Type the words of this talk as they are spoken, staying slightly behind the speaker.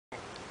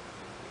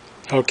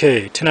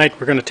Okay, tonight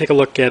we're going to take a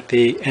look at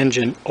the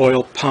engine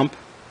oil pump,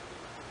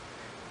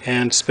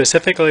 and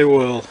specifically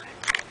we'll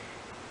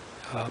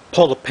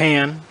pull the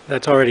pan.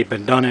 That's already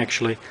been done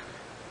actually,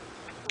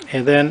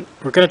 and then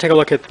we're going to take a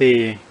look at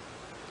the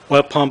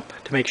oil pump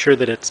to make sure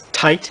that it's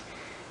tight.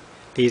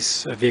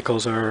 These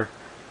vehicles are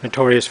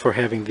notorious for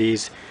having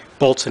these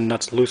bolts and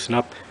nuts loosen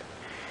up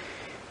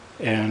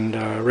and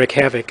wreak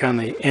havoc on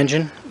the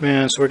engine,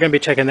 and so we're going to be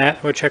checking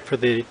that. We'll check for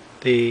the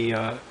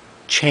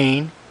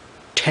chain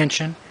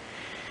tension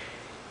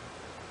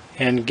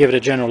and give it a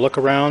general look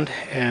around,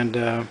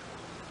 and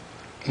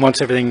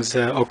once everything's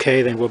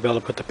okay, then we'll be able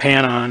to put the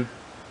pan on.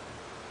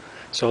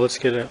 So let's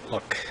get a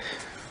look.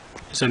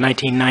 It's a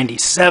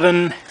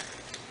 1997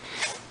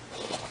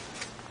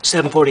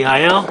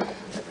 740IL,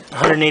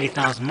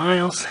 180,000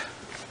 miles.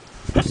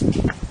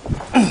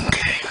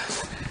 Okay,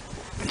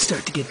 let's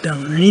start to get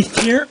down underneath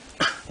here.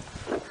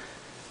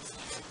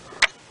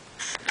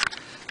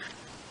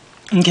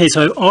 Okay,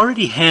 so I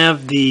already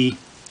have the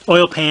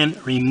oil pan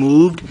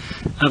removed.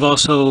 I've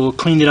also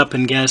cleaned it up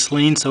in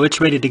gasoline, so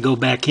it's ready to go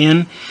back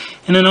in.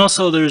 And then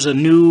also there's a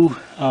new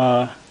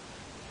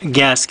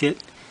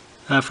gasket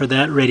for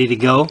that ready to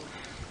go.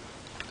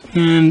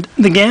 And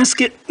the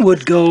gasket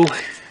would go...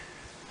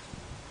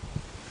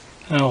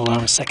 Oh, hold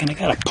on a second, I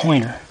got a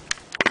pointer.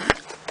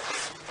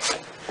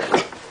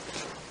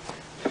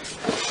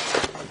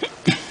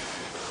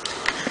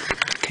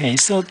 Okay,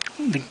 so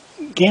the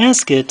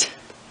gasket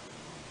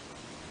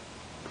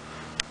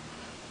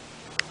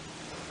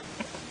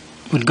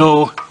would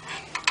go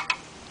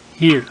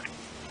here.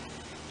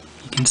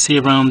 You can see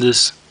around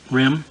this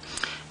rim,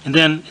 and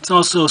then it's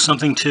also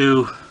something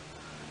to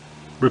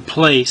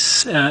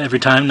replace every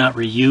time, not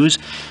reuse.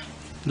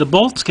 The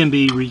bolts can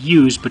be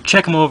reused, but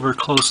check them over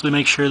closely,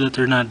 make sure that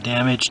they're not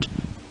damaged.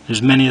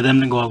 There's many of them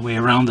that go all the way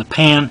around the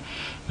pan.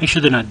 Make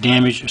sure they're not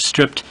damaged or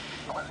stripped.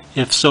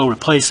 If so,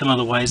 replace them,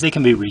 otherwise they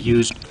can be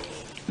reused.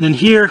 And then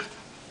here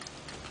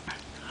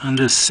on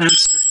this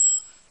sensor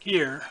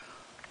here,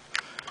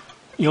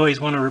 you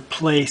always want to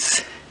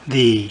replace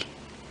the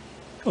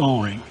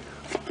O-ring.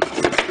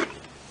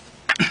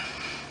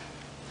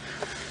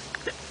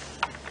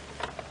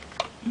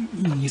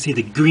 You see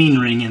the green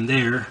ring in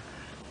there,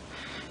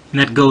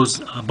 and that goes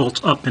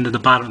bolts up into the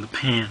bottom of the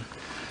pan.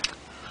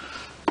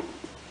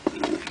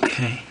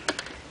 Okay.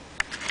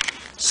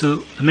 So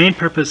the main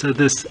purpose of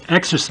this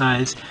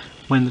exercise,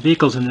 when the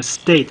vehicle's in this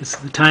state, this is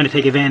the time to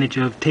take advantage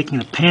of taking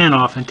the pan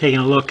off and taking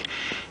a look.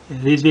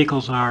 These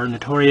vehicles are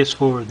notorious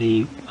for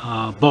the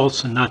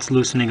bolts and nuts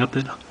loosening up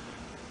that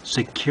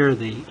secure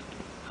the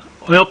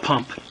oil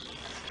pump.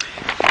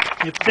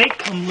 If they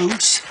come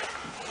loose,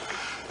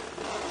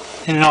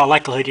 then in all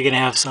likelihood you're going to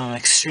have some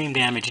extreme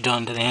damage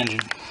done to the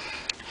engine.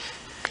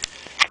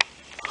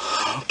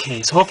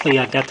 Okay, so hopefully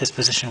I got this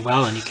positioned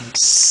well and you can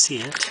see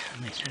it.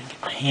 Make sure I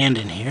get my hand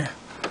in here.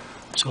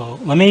 So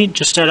let me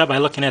just start out by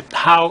looking at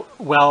how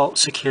well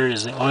secured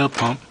is the oil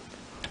pump.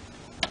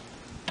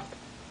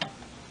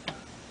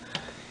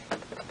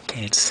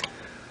 Okay,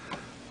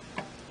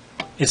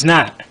 it's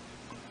not.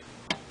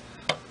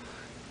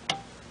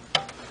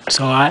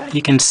 So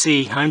you can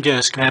see I'm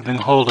just grabbing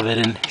hold of it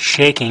and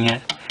shaking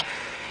it.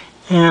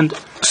 And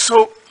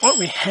so what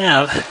we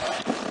have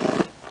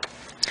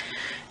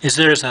is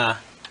there's a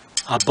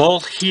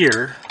bolt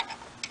here.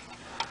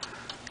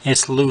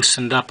 It's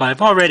loosened up.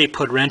 I've already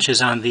put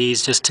wrenches on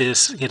these just to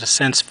get a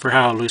sense for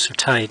how loose or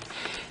tight.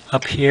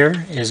 Up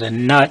here is a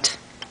nut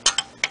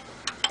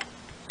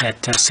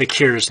that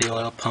secures the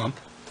oil pump.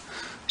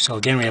 So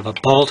again, we have a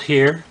bolt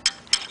here.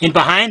 And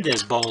behind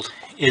this bolt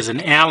is an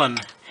Allen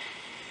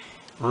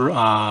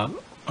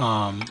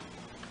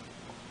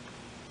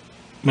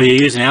you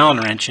use an Allen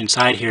wrench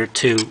inside here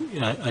to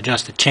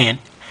adjust the chain.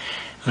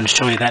 I'm going to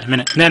show you that in a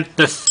minute. And then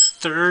the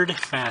third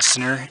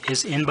fastener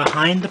is in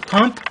behind the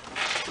pump.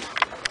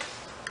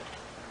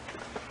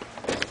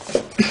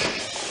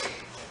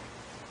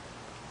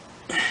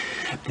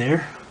 Up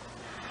there.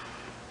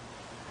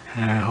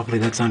 Hopefully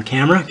that's on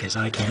camera because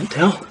I can't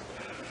tell.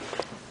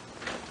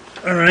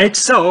 Alright,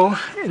 so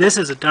this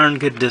is a darn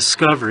good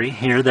discovery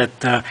here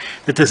that that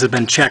this has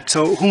been checked.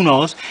 So who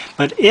knows?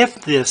 But if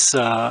this,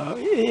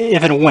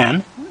 if and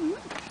when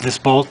this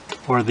bolt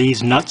or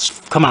these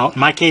nuts come out,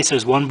 in my case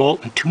there's one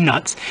bolt and two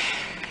nuts,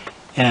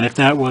 and if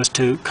that was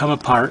to come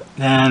apart,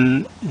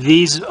 then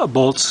these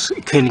bolts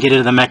can get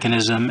into the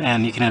mechanism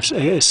and you can have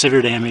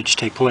severe damage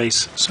take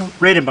place. So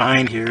right in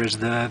behind here is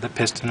the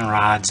piston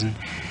rods, and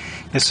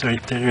this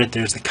right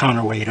there's the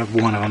counterweight of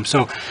one of them.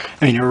 So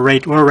I mean we're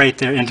right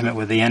there intimate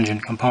with the engine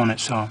component.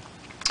 So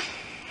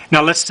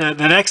now let's the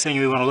next thing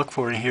we want to look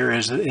for in here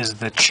is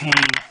the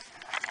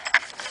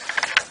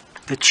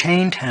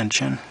chain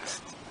tension.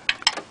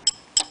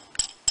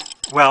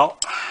 Well,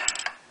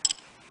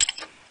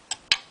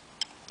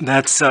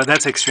 that's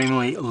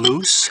extremely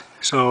loose,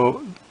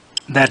 so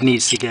that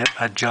needs to get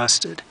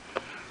adjusted.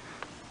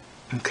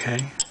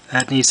 Okay,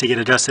 that needs to get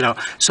adjusted out.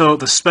 So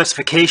the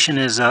specification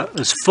is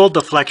full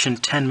deflection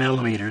 10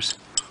 millimeters.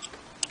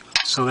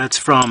 So that's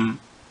from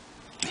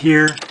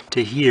here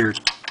to here,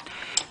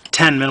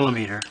 10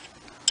 millimeter.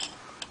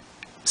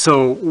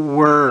 So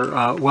we're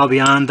well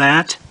beyond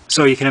that.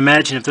 So you can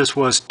imagine if this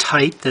was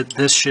tight, that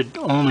this should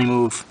only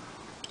move,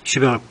 you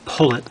should be able to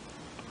pull it.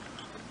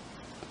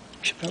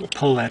 You should be able to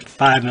pull that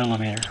 5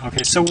 millimeter.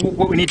 Okay, so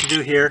what we need to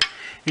do here,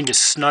 we need to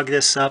snug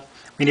this up.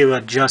 We need to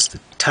adjust,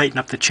 tighten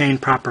up the chain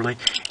properly,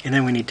 and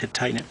then we need to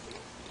tighten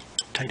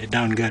it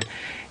down good.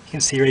 You can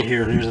see right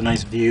here, there's a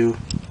nice view.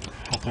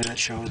 Hopefully that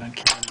shows on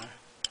camera.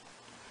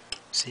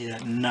 See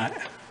that nut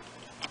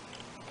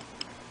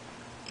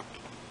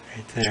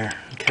right there,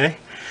 okay?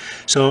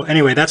 So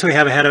anyway, that's what we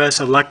have ahead of us.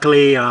 So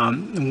luckily,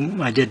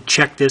 I did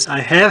check this. I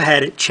have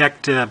had it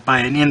checked by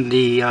an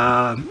Indy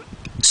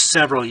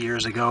several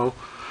years ago.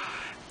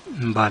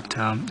 But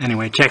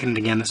anyway, checking it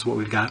again, this is what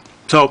we've got.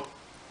 So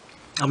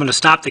I'm going to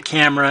stop the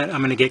camera. I'm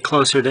going to get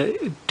closer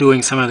to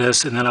doing some of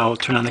this, and then I'll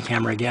turn on the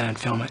camera again and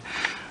film it.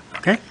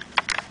 Okay?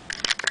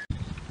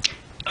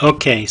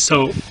 Okay,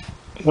 so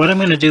what I'm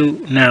going to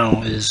do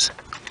now is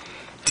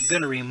I'm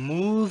going to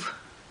remove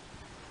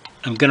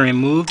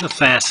the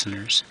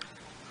fasteners.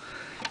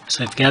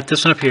 So I've got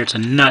this one up here. It's a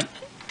nut,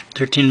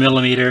 13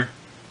 millimeter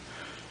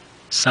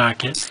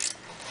socket.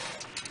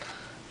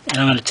 And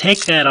I'm going to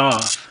take that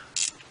off.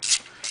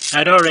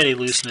 I'd already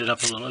loosened it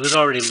up a little. It was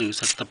already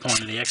loose. That's the point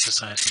of the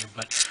exercise here.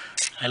 But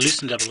I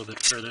loosened it up a little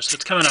bit further, so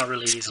it's coming out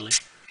really easily.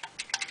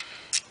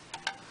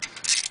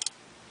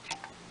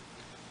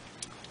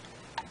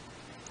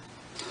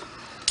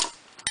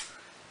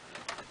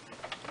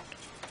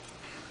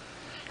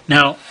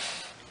 Now,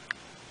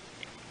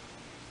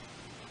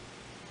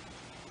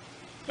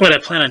 what I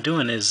plan on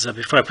doing is,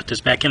 before I put this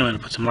back in, I'm going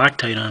to put some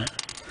Loctite on it.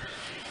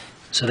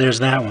 So there's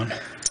that one.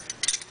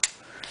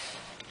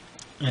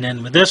 And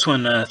then with this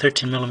one,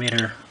 13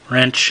 millimeter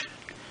wrench,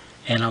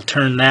 and I'll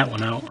turn that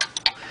one out.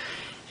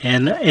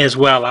 And as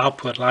well, I'll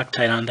put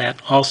Loctite on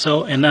that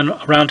also. And then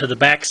around to the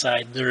back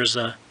side, there's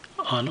a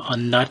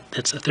nut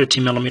that's a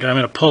 13 millimeter. I'm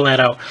going to pull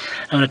that out.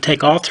 I'm going to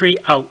take all three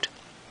out.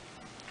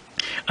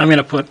 I'm going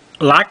to put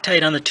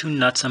Loctite on the two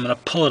nuts. I'm going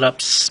to pull it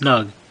up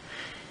snug.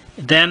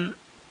 Then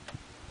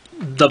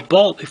the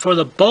bolt, before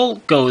the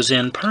bolt goes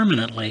in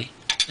permanently,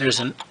 there's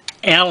an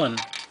Allen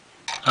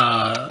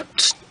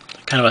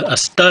kind of a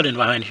stud in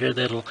behind here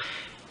that'll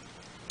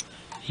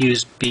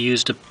be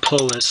used to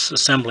pull this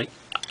assembly,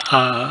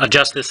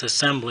 adjust this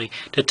assembly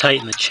to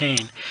tighten the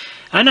chain.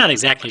 I'm not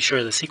exactly sure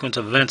of the sequence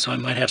of events, so I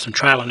might have some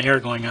trial and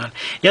error going on.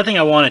 The other thing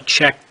I want to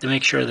check to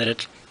make sure that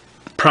it's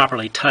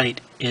properly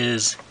tight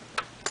is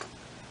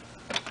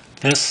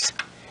this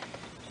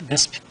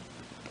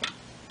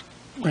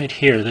right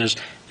here. There's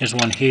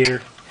one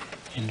here,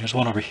 and there's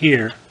one over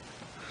here.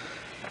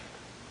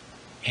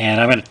 And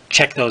I'm going to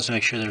check those to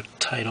make sure they're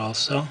tight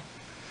also.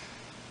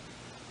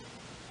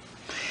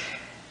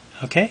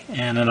 Okay,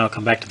 and then I'll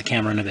come back to the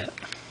camera in a bit.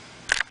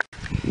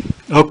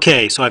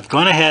 Okay, so I've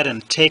gone ahead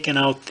and taken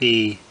out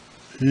the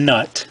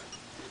nut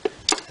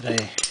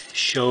that I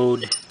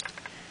showed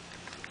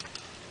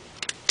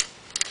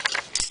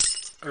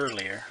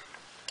earlier.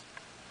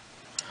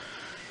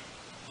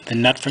 The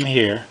nut from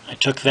here, I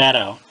took that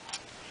out.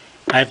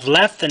 I've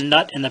left the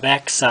nut in the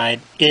back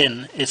side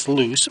in. It's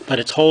loose, but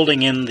it's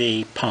holding in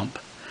the pump.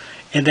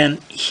 And then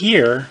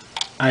here,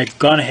 I've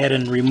gone ahead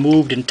and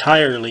removed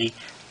entirely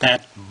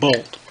that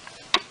bolt.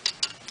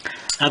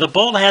 Now the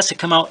bolt has to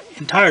come out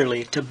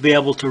entirely to be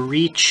able to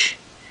reach,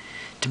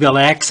 to be able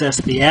to access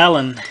the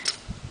Allen,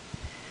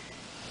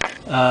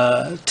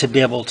 to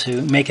be able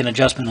to make an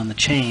adjustment on the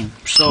chain.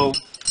 So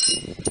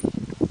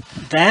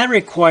that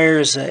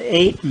requires an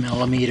 8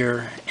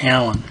 millimeter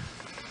Allen.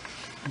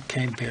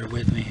 Okay, bear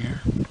with me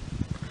here.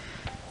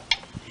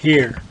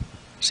 Here,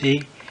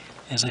 see,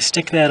 as I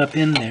stick that up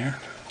in there,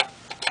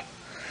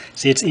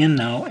 see it's in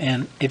now,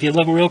 and if you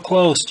look real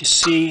close, you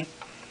see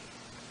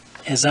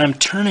as I'm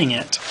turning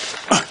it,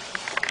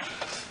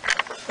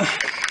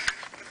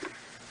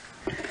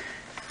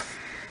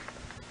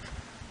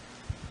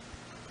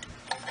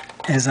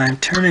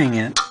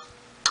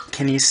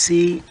 can you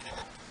see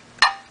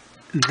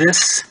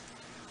this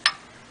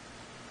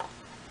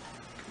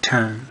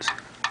turns?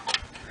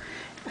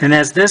 And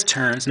as this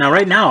turns, now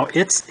right now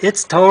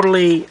it's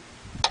totally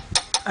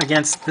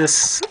against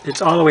this,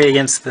 it's all the way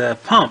against the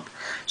pump.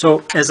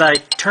 So as I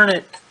turn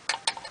it,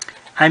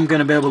 I'm going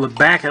to be able to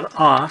back it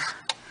off,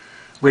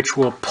 which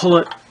will pull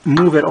it,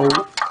 move it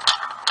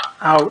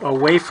out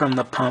away from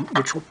the pump,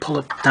 which will pull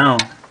it down.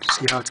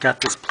 See how it's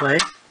got this play?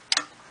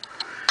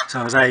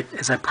 So as I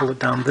pull it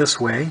down this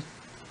way,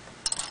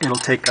 it'll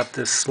take up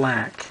this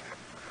slack.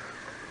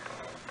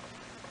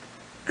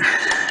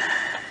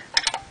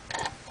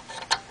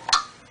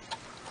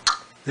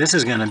 This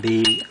is going to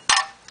be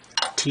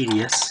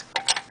tedious.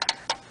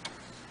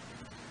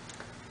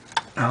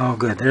 Oh,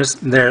 good.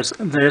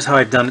 There's how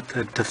I've done it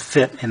to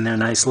fit in there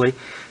nicely.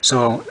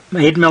 So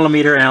 8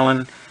 millimeter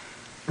Allen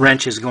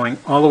wrench is going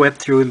all the way up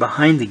through and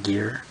behind the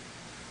gear.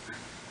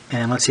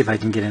 And let's see if I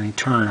can get any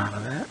turn out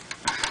of that.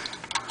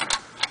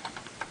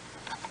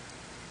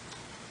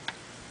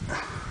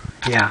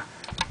 Yeah.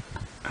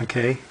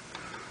 Okay.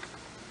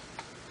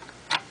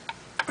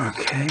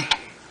 Okay.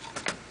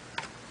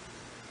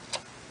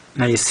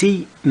 Now you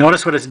see,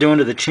 notice what it's doing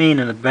to the chain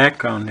in the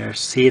background there.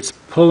 See, it's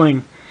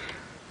pulling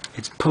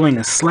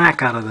the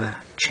slack out of the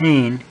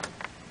chain,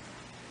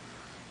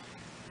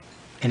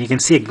 and you can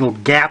see a little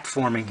gap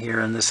forming here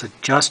in this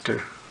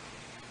adjuster.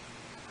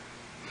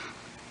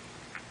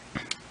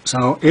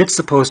 So it's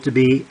supposed to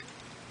be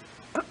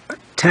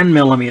 10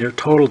 millimeter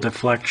total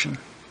deflection.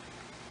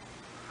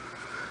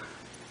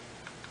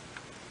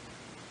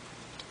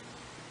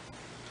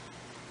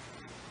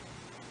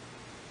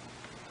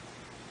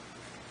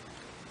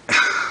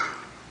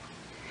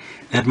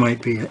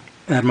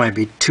 That might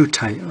be too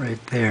tight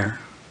right there.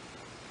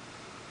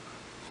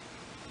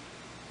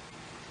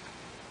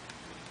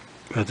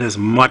 But this is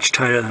much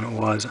tighter than it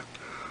was.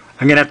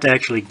 I'm going to have to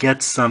actually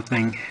get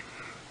something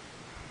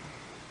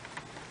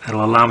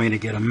that'll allow me to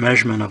get a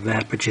measurement of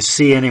that. But you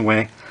see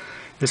anyway,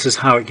 this is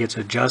how it gets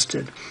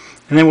adjusted.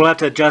 And then we'll have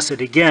to adjust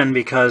it again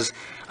because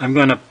I'm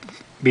going to,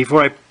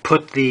 before I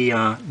put the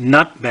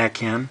nut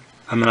back in,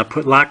 I'm going to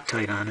put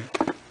Loctite on it.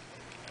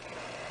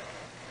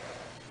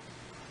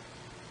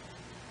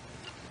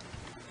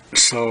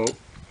 So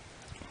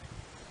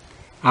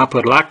I'll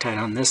put Loctite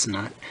on this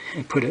nut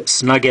and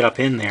snug it up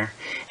in there,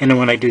 and then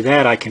when I do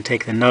that I can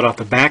take the nut off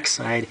the back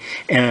side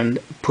and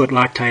put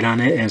Loctite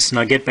on it and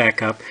snug it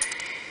back up.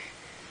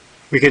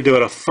 We could do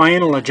it a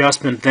final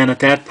adjustment then at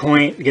that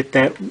point, get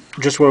that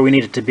just where we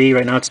need it to be.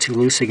 Right now it's too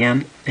loose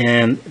again,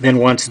 and then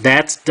once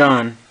that's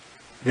done,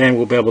 then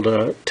we'll be able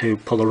to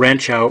pull the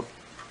wrench out,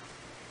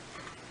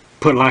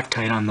 put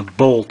Loctite on the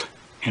bolt,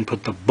 and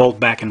put the bolt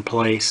back in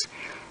place.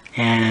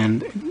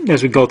 And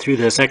as we go through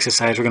this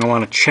exercise, we're going to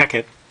want to check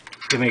it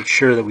to make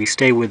sure that we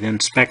stay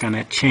within spec on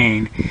that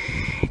chain.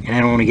 And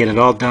then when we get it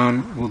all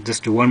done, we'll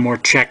just do one more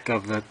check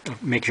of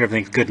make sure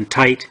everything's good and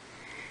tight,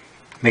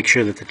 make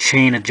sure that the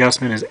chain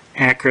adjustment is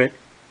accurate,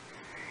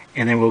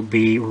 and then we'll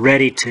be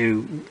ready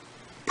to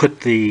put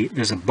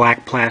there's a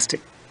black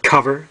plastic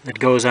cover that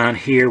goes on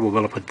here. We'll be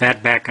able to put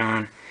that back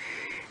on,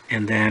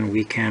 and then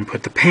we can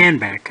put the pan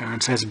back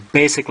on. So that's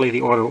basically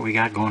the order what we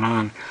got going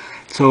on.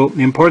 So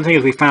the important thing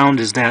is we found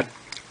is that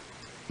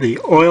the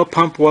oil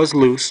pump was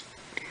loose.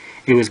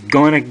 It was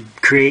going to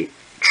create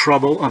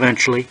trouble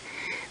eventually.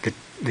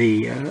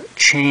 The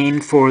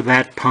chain for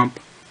that pump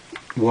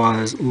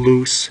was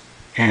loose,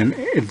 and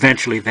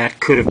eventually that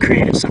could have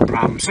created some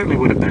problems. Certainly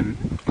would have been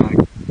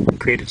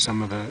created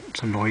some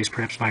noise,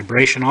 perhaps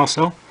vibration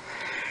also.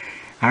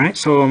 All right,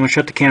 so I'm going to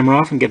shut the camera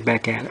off and get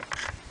back at it.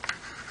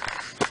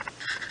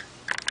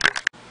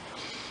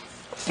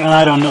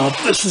 I don't know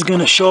if this is going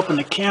to show up in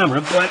the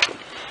camera, but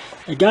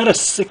I got a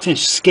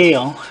 6-inch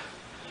scale,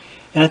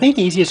 and I think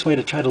the easiest way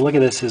to try to look at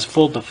this is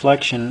full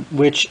deflection,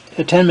 which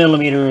a 10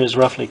 millimeter is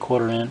roughly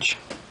 1/4 inch.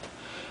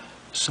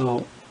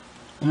 So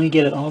let me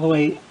get it all the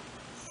way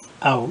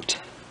out,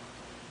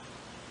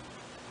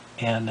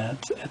 and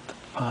that's at the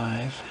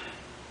 5,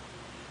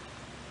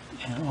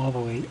 and all the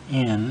way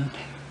in,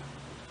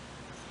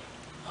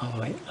 all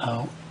the way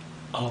out,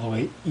 all the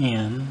way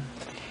in.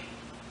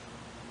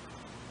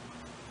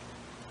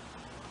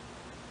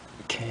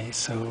 Okay,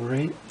 so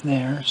right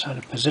there, so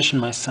to position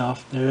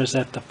myself, there is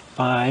at the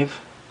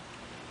 5,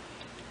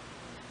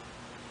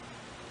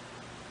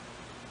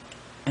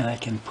 and I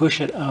can push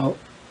it out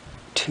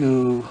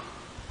to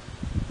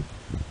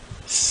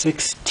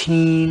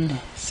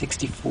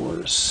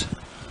 16/64.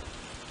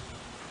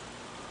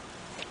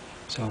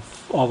 So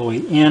all the way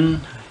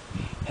in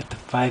at the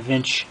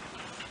 5-inch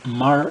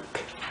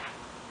mark,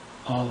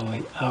 all the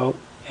way out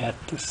at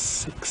the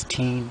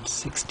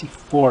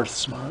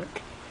 16/64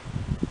 mark.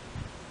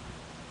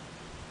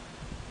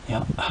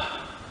 Yeah,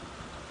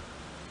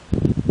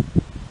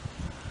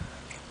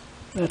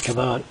 that's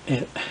about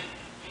it.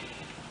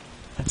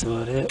 That's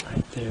about it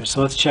right there.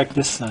 So let's check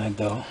this side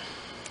though.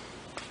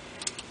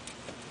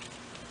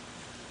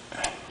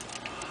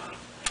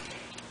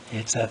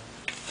 It's a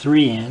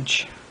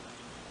 3-inch.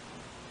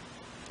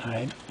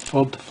 Alright,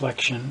 full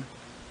deflection,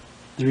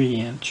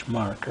 3-inch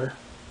marker.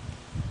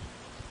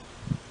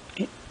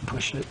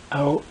 Push it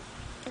out.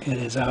 It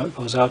is out.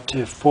 Goes out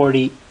to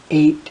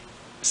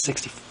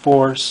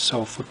 48/64.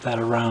 So flip that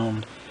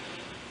around.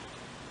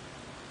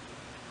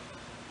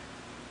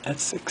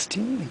 That's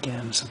 16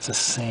 again. So it's the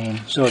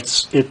same. So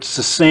it's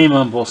the same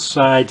on both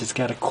sides. It's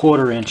got a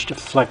 1/4 inch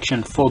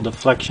deflection, full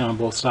deflection on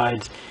both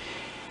sides.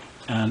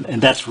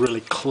 And that's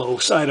really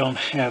close. I don't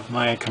have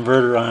my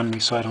converter on me,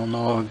 so I don't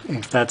know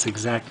if that's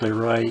exactly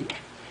right.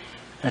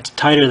 That's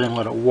tighter than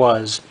what it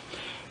was,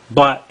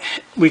 but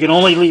we can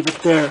only leave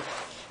it there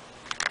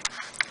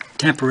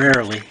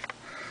temporarily.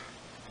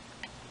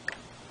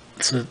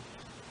 So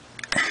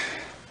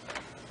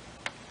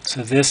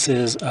this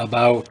is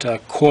about a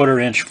 1/4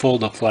 inch full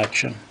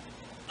deflection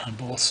on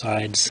both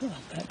sides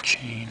of that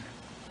chain.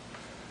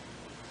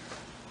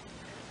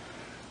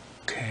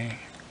 Okay.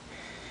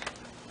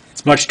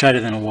 It's much tighter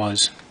than it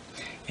was.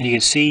 And you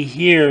can see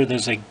here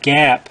there's a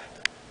gap.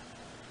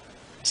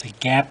 There's a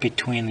gap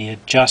between the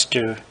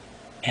adjuster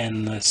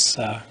and this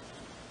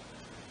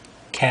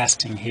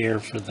casting here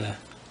for the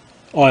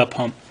oil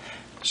pump.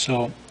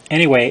 So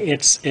anyway,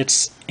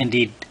 it's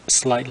indeed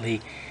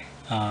slightly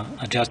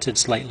adjusted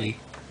slightly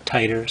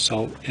tighter,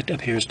 so it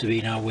appears to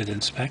be now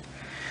within spec.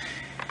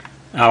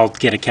 I'll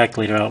get a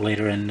calculator out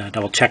later and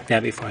double check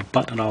that before I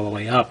button it all the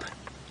way up.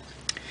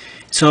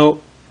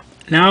 So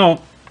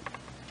now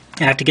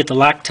I have to get the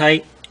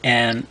Loctite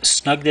and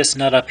snug this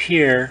nut up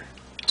here.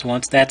 So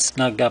once that's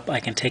snugged up, I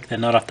can take the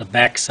nut off the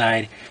back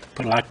side,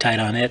 put Loctite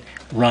on it,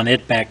 run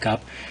it back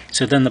up.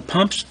 So then the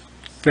pump's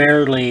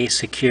fairly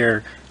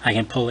secure. I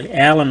can pull the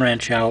Allen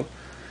wrench out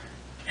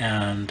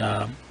and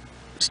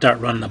start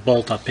running the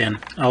bolt up in.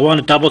 I'll want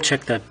to double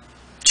check the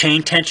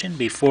chain tension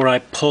before I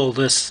pull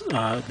this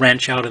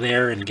wrench out of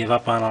there and give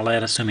up on all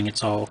that, assuming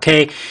it's all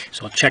okay.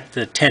 So I'll check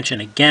the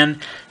tension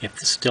again. If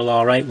it's still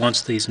all right,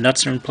 once these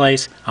nuts are in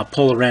place, I'll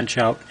pull the wrench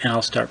out and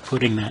I'll start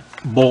putting that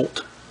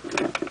bolt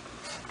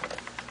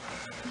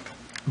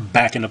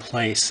back into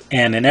place.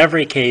 And in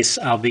every case,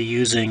 I'll be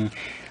using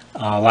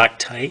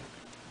Loctite.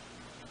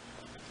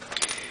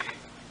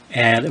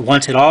 And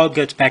once it all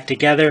gets back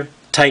together,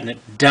 tighten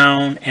it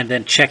down and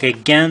then check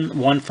again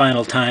one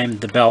final time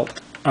the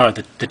belt or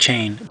the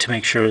chain to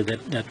make sure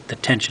that the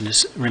tension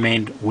has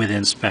remained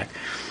within spec.